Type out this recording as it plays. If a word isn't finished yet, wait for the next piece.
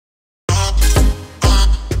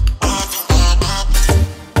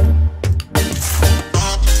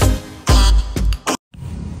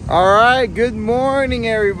All right, good morning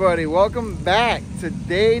everybody. Welcome back to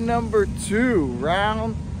day number 2,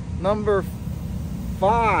 round number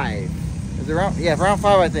 5. Is it round? Yeah, round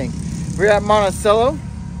 5 I think. We're at Monticello.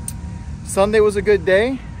 Sunday was a good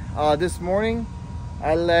day. This morning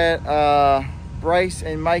I let Bryce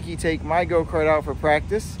and Mikey take my go-kart out for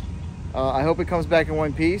practice. I hope it comes back in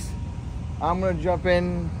one piece. I'm gonna jump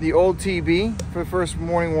in the old TB for the first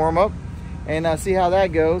morning warm-up and see how that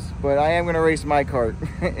goes, but I am going to race my kart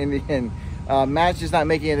in the end. Matt's just not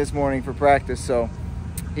making it this morning for practice, so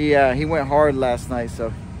he went hard last night,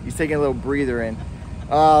 so he's taking a little breather in.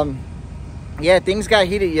 Yeah, things got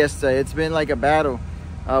heated yesterday. It's been like a battle.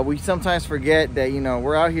 We sometimes forget that, you know,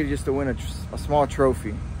 we're out here just to win a small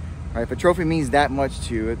trophy. Right? If a trophy means that much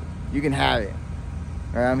to you, you can have it.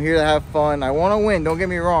 Right? I'm here to have fun. I want to win, don't get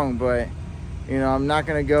me wrong, but, you know, I'm not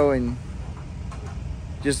going to go and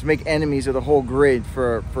just make enemies of the whole grid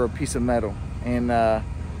for a piece of metal. And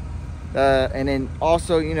then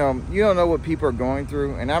also, you know, you don't know what people are going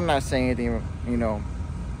through, and I'm not saying anything, you know,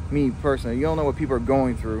 me personally, you don't know what people are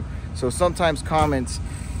going through. So sometimes comments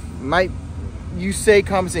you say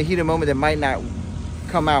comments in a heated moment that might not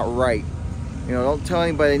come out right. You know, don't tell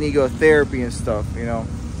anybody they need to go to therapy and stuff, you know.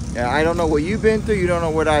 I don't know what you've been through, you don't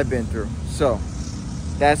know what I've been through. So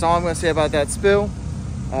that's all I'm going to say about that spill.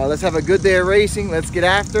 Let's have a good day of racing. Let's get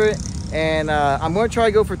after it. And I'm going to try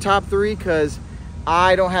to go for top 3 because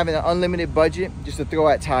I don't have an unlimited budget just to throw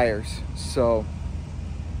at tires. So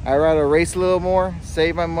I'd rather race a little more,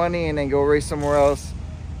 save my money, and then go race somewhere else.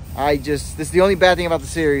 This is the only bad thing about the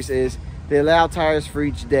series is they allow tires for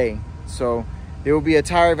each day. So there will be a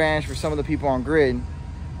tire advantage for some of the people on grid.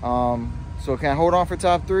 So can I hold on for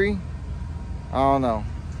top 3? I don't know.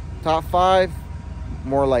 Top 5,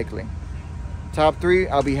 more likely. Top 3,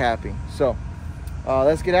 I'll be happy. So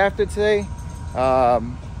let's get after it today.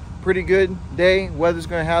 Pretty good day. Weather's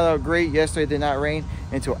going to have out great. Yesterday did not rain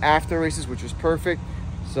until after races, which was perfect.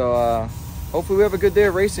 So hopefully we have a good day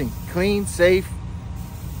of racing. Clean, safe.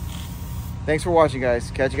 Thanks for watching, guys.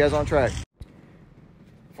 Catch you guys on track.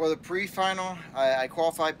 For the pre-final, I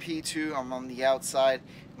qualified P2. I'm on the outside.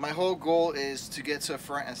 My whole goal is to get to the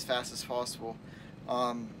front as fast as possible.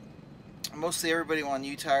 Mostly everybody on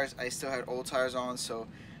new tires. I still had old tires on, so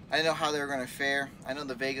I didn't know how they were going to fare. I know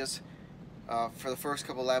the Vegas for the first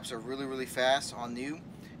couple laps are really fast on new,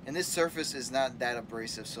 and this surface is not that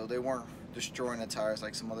abrasive, so they weren't destroying the tires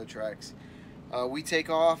like some other tracks. We take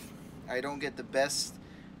off. I don't get the best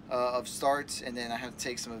of starts, and then I have to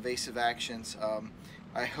take some evasive actions.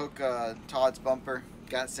 I hook Todd's bumper,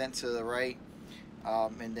 got sent to the right,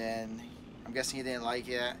 and then I'm guessing he didn't like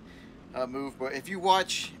that move. But if you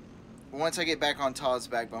watch, once I get back on Todd's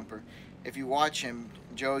back bumper, if you watch him,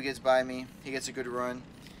 Joey gets by me, he gets a good run,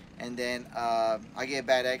 and then I get a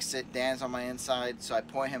bad exit. Dan's on my inside, so I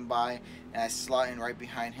point him by, and I slot in right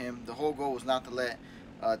behind him. The whole goal was not to let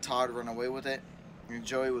Todd run away with it. And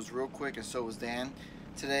Joey was real quick, and so was Dan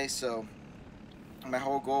today, so my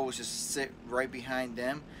whole goal was just sit right behind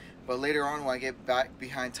them. But later on, when I get back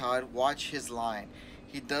behind Todd, watch his line.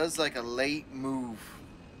 He does like a late move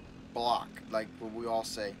block, like what we all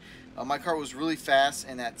say. My car was really fast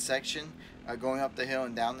in that section, going up the hill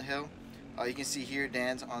and down the hill. You can see here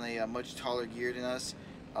Dan's on a much taller gear than us.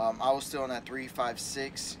 I was still on that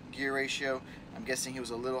 3.56 gear ratio. I'm guessing he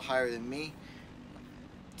was a little higher than me.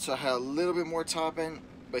 So I had a little bit more top end,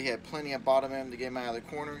 but he had plenty of bottom end to get him out of the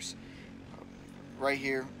corners. Right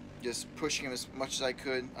here, just pushing him as much as I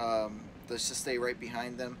could, just to stay right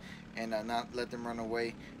behind them and not let them run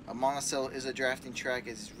away. Monticello is a drafting track.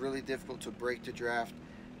 It's really difficult to break the draft.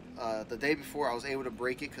 The day before I was able to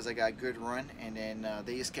break it because I got a good run, and then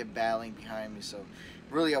they just kept battling behind me. So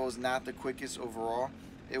really I was not the quickest overall.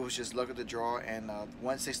 It was just luck of the draw, and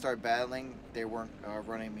once they started battling, they weren't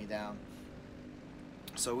running me down.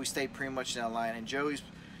 So we stayed pretty much in that line, and Joey's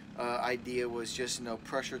idea was just, you know,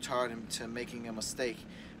 pressure Todd into making a mistake.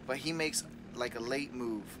 But he makes like a late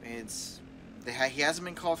move, and he hasn't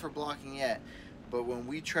been called for blocking yet, but when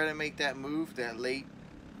we try to make that move, that late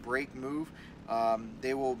break move,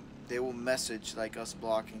 they will message like us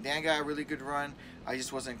blocking. Dan got a really good run. I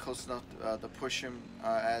just wasn't close enough to push him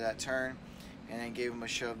at that turn, and then gave him a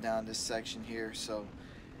shove down this section here. So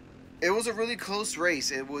it was a really close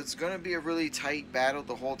race. It was going to be a really tight battle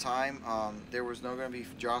the whole time. There was no going to be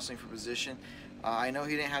jostling for position. I know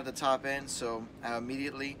he didn't have the top end, so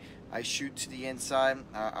immediately I shoot to the inside.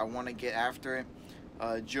 I want to get after it.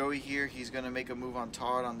 Joey here, he's going to make a move on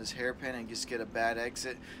Todd on this hairpin and just get a bad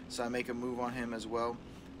exit, so I make a move on him as well,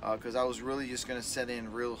 because I was really just going to set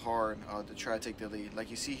in real hard to try to take the lead. Like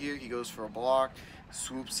you see here, he goes for a block,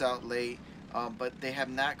 swoops out late, but they have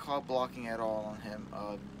not called blocking at all on him.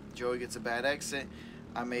 Joey gets a bad exit.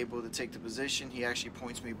 I'm able to take the position. He actually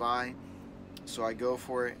points me by, so I go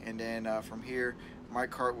for it, and then from here, my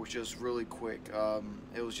kart was just really quick.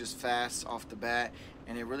 It was just fast off the bat,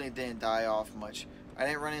 and it really didn't die off much. I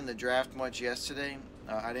didn't run in the draft much yesterday.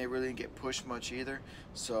 I didn't really get pushed much either.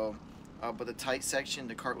 So, but the tight section,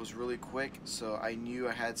 the kart was really quick, so I knew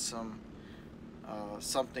I had something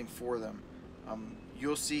for them.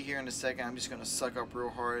 You'll see here in a second. I'm just gonna suck up real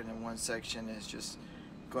hard, and in one section is just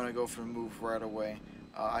gonna go for the move right away.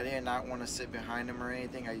 I did not want to sit behind him or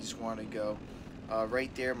anything. I just wanted to go.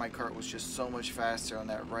 Right there, my kart was just so much faster on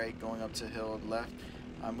that right, going up to the hill left.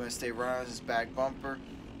 I'm going to stay right on his back bumper.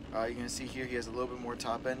 You're going to see here he has a little bit more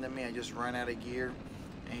top end than me. I just run out of gear,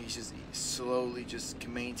 and he just slowly just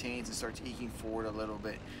maintains and starts eking forward a little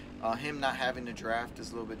bit. Him not having the draft is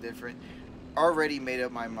a little bit different. Already made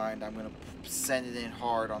up my mind. I'm going to send it in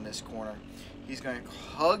hard on this corner. He's going to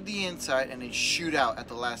hug the inside and then shoot out at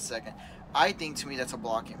the last second. I think, to me, that's a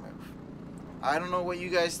blocking move. I don't know what you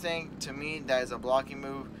guys think. To me, that is a blocking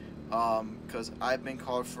move, because I've been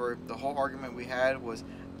called for it. The whole argument we had was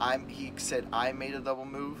he said I made a double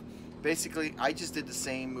move. Basically, I just did the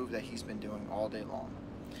same move that he's been doing all day long.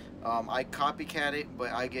 I copycat it,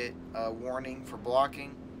 but I get a warning for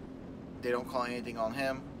blocking. They don't call anything on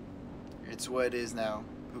him. It's what it is now.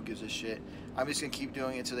 Who gives a shit? I'm just going to keep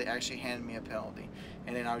doing it until they actually hand me a penalty.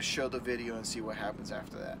 And then I'll show the video and see what happens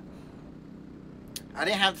after that. I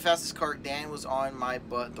didn't have the fastest kart. Dan was on my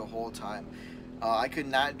butt the whole time. I could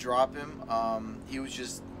not drop him. He was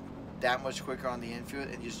just that much quicker on the infield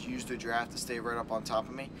and just used the draft to stay right up on top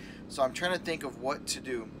of me. So I'm trying to think of what to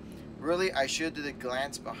do. Really, I should do the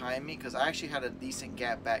glance behind me, because I actually had a decent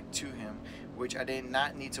gap back to him, which I did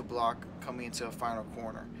not need to block coming into a final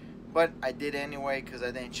corner. But I did anyway, because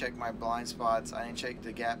I didn't check my blind spots. I didn't check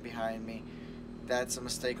the gap behind me. That's a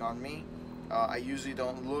mistake on me. I usually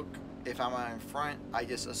don't look if I'm out in front. I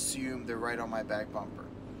just assume they're right on my back bumper.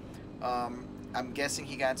 I'm guessing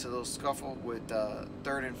he got into a little scuffle with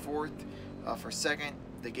third and fourth for second.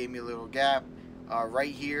 They gave me a little gap.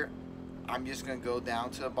 Right here, I'm just going to go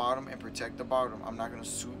down to the bottom and protect the bottom. I'm not going to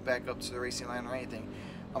swoop back up to the racing line or anything.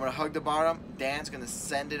 I'm going to hug the bottom. Dan's going to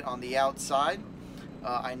send it on the outside.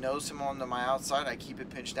 I nose him on my outside. I keep it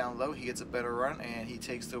pinched down low. He gets a better run, and he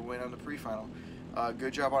takes the win on the pre-final.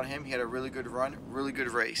 Good job on him. He had a really good run, really good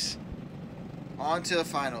race. On to the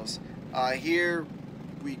finals. Here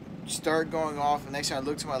we start going off, and next time I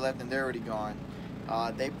look to my left, and they're already gone.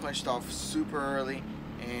 They punched off super early,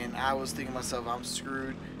 and I was thinking to myself, I'm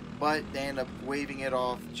screwed. But they end up waving it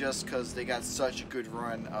off just because they got such a good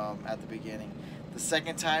run at the beginning. The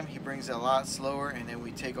second time, he brings it a lot slower, and then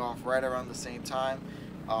we take off right around the same time.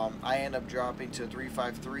 I end up dropping to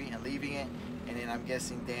 3.53 and leaving it, and then I'm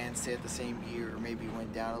guessing Dan stayed at the same gear, or maybe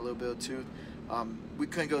went down a little bit too. We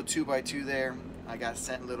couldn't go 2x2 there. I got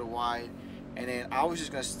sent a little wide, and then I was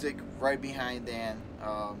just going to stick right behind Dan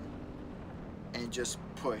and just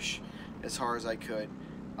push as hard as I could.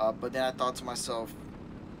 But then I thought to myself,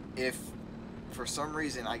 if for some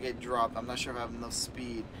reason I get dropped, I'm not sure if I have enough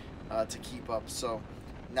speed to keep up. So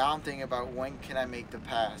now I'm thinking about, when can I make the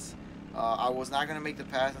pass. I was not going to make the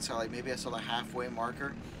pass until maybe I saw the halfway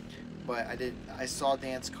marker, but I saw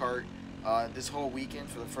Dan's kart this whole weekend.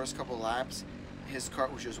 For the first couple laps, his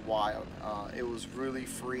kart was just wild. It was really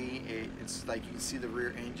free. It's like you can see the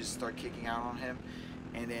rear end just start kicking out on him,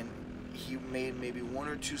 and then he made maybe one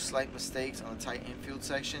or two slight mistakes on the tight infield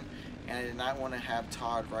section, and I did not want to have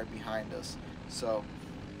Todd right behind us. So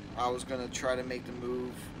I was going to try to make the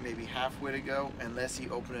move maybe halfway to go, unless he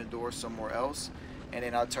opened a door somewhere else, and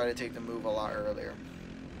then I'll try to take the move a lot earlier.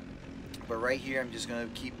 But right here, I'm just going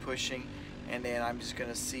to keep pushing, and then I'm just going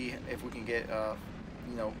to see if we can get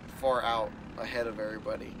far out ahead of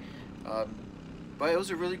everybody. But it was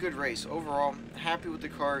a really good race overall. Happy with the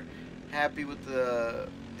kart, happy with the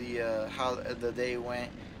how the day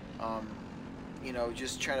went.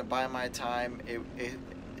 Just trying to buy my time.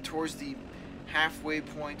 Towards the halfway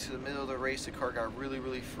point to the middle of the race, the car got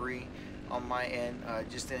really free on my end.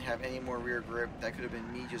 Just didn't have any more rear grip. That could have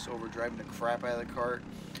been me just overdriving the crap out of the kart.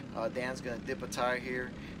 Dan's gonna dip a tire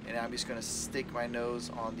here, and I'm just gonna stick my nose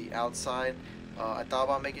on the outside. I thought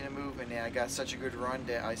about making a move, and then I got such a good run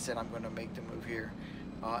that I said I'm gonna make the move here.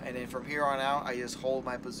 And then from here on out, I just hold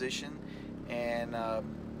my position, and I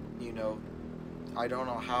don't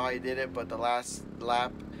know how I did it, but the last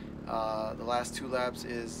lap, the last two laps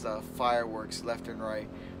is fireworks left and right.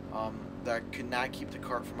 That could not keep the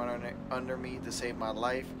kart from under me to save my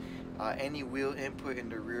life. Any wheel input in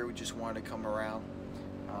the rear, we just wanted to come around.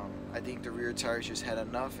 I think the rear tires just had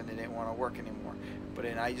enough and they didn't want to work anymore. But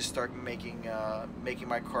then I just started making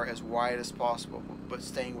my car as wide as possible, but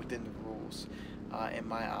staying within the rules in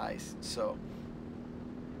my eyes. So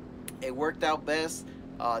it worked out best.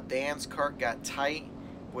 Dan's cart got tight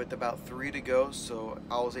with about 3 to go, so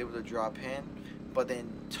I was able to drop him. But then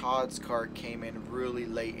Todd's cart came in really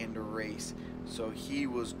late in the race, so he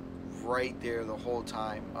was right there the whole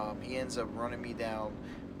time. He ends up running me down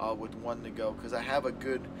with 1 to go, because I have a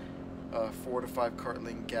good 4 to 5 cart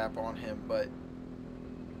length gap on him, but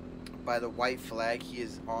by the white flag he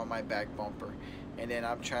is on my back bumper. And then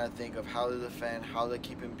I'm trying to think of how to defend, how to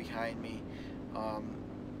keep him behind me,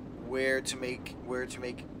 where to make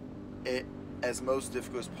it as most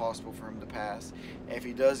difficult as possible for him to pass. And if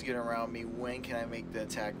he does get around me, when can I make the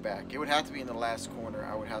attack back? It would have to be in the last corner.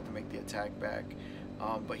 I would have to make the attack back.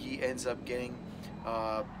 But he ends up getting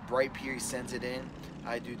right here. He sends it in.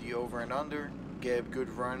 I do the over and under, get a good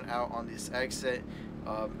run out on this exit,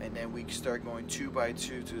 and then we start going 2 by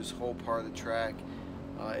 2 to this whole part of the track.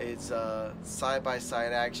 It's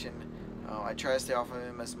side-by-side action. I try to stay off of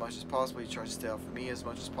him as much as possible. He tries to stay off of me as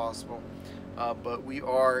much as possible. But we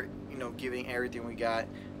are, giving everything we got.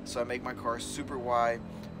 So I make my car super wide.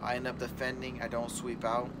 I end up defending. I don't sweep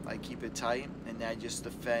out. I keep it tight, and I just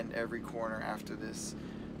defend every corner after this.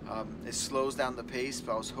 It slows down the pace,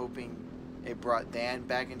 but I was hoping it brought Dan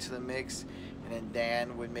back into the mix, and then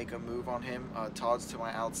Dan would make a move on him. Todd's to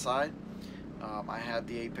my outside. I have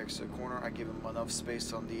the apex to the corner. I give him enough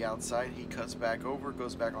space on the outside. He cuts back over,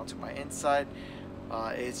 goes back onto my inside.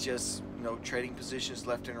 It's just trading positions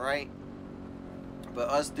left and right. But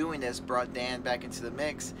us doing this brought Dan back into the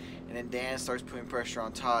mix, and then Dan starts putting pressure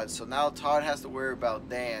on Todd. So now Todd has to worry about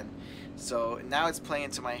Dan. So now it's playing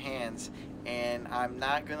into my hands, and I'm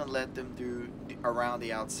not going to let them do around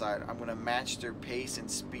the outside. I'm going to match their pace and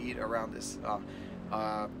speed around this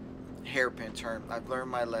hairpin turn. I've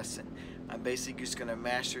learned my lesson. I'm basically just going to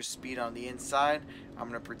match their speed on the inside. I'm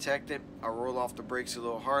going to protect it. I'll roll off the brakes a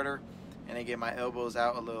little harder, and I get my elbows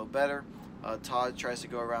out a little better. Todd tries to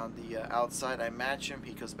go around the outside. I match him.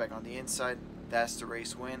 He goes back on the inside. That's the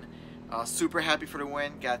race win. Super happy for the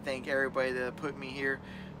win. Gotta thank everybody that put me here.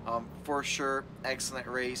 For sure, excellent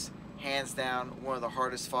race. Hands down, one of the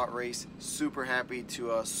hardest fought race. Super happy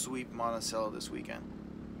to sweep Monticello this weekend.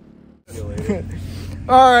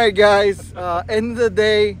 All right, guys. End of the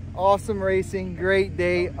day. Awesome racing. Great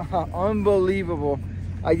day. Unbelievable.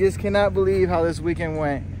 I just cannot believe how this weekend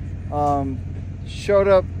went. Showed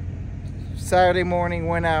up Saturday morning,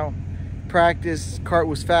 went out, practiced, cart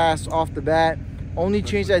was fast off the bat. Only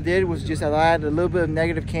change I did was just I added a little bit of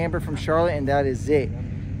negative camber from Charlotte, and that is it.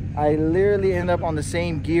 I literally ended up on the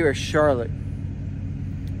same gear as Charlotte.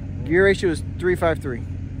 Gear ratio was 353.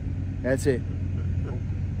 That's it.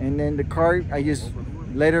 And then the cart, I just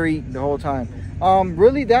let her eat the whole time.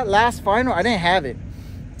 Really, that last final, I didn't have it.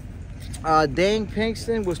 Dan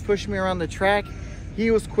Pinkston was pushing me around the track. He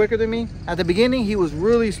was quicker than me. At the beginning, he was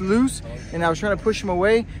really loose, and I was trying to push him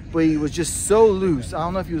away, but he was just so loose. I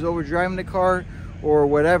don't know if he was overdriving the car or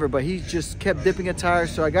whatever, but he just kept dipping a tire.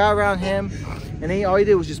 So I got around him, and then all he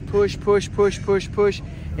did was just push. And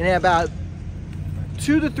then about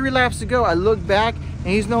 2 to 3 laps to go, I looked back, and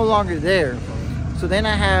he's no longer there. So then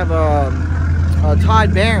I have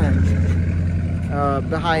Todd Barron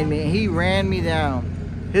behind me, and he ran me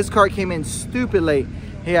down. His car came in stupid late.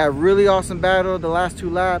 He had a really awesome battle the last 2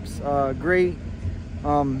 laps. Great,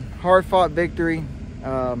 hard-fought victory.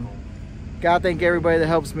 Gotta thank everybody that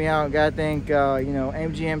helps me out. Gotta thank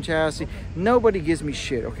MGM Chassis. Nobody gives me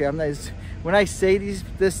shit. Okay, I'm not. When I say this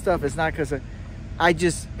stuff, it's not because I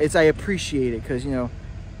appreciate it, because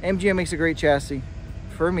MGM makes a great chassis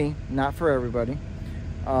for me, not for everybody.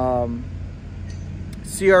 CR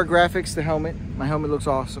Graphics, the helmet. My helmet looks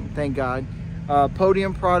awesome. Thank God.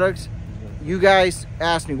 Podium Products. You guys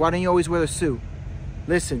ask me, why don't you always wear the suit?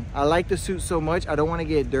 Listen, I like the suit so much, I don't want to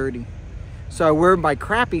get dirty. So I wear my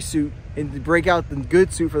crappy suit and break out the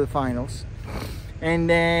good suit for the finals. And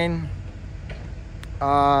then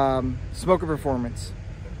SmokerPerformance.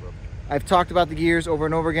 I've talked about the gears over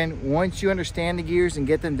and over again. Once you understand the gears and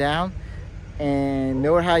get them down and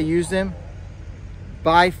know how to use them,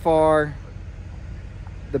 by far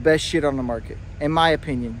the best shit on the market, in my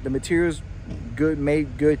opinion. The materials good,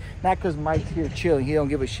 made good. Not because Mike's here chilling, he don't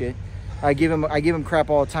give a shit. I give him crap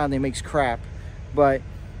all the time. They makes crap, but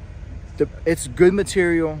it's good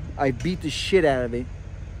material. I beat the shit out of it.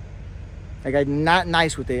 Like, I'm not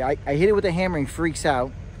nice with it. I hit it with a hammer and freaks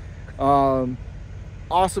out.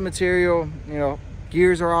 Awesome material.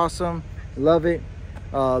 Gears are awesome. Love it.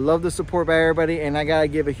 Love the support by everybody, and I gotta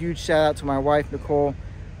give a huge shout out to my wife Nicole.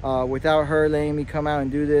 Without her letting me come out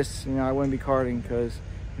and do this, you know, I wouldn't be karting, because,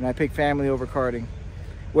 you know, I pick family over karting.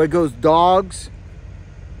 Where it goes dogs,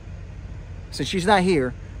 since she's not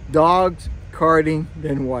here, dogs, karting,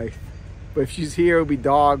 then wife. But if she's here, it'll be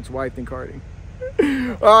dogs, wife, then karting.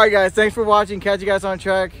 All right, guys, thanks for watching. Catch you guys on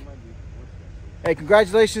track. Hey,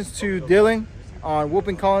 congratulations to Dylan on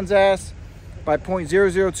whooping Colin's ass by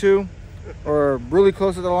 .002, or really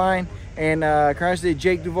close to the line. And congratulations to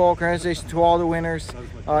Jake Duvall. Congratulations to all the winners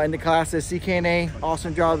in the class at CKNA.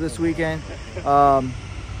 Awesome job this weekend.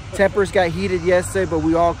 Tempers got heated yesterday, but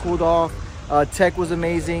we all cooled off. Tech was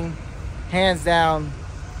amazing, hands down.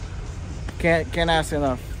 Can't ask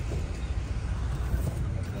enough.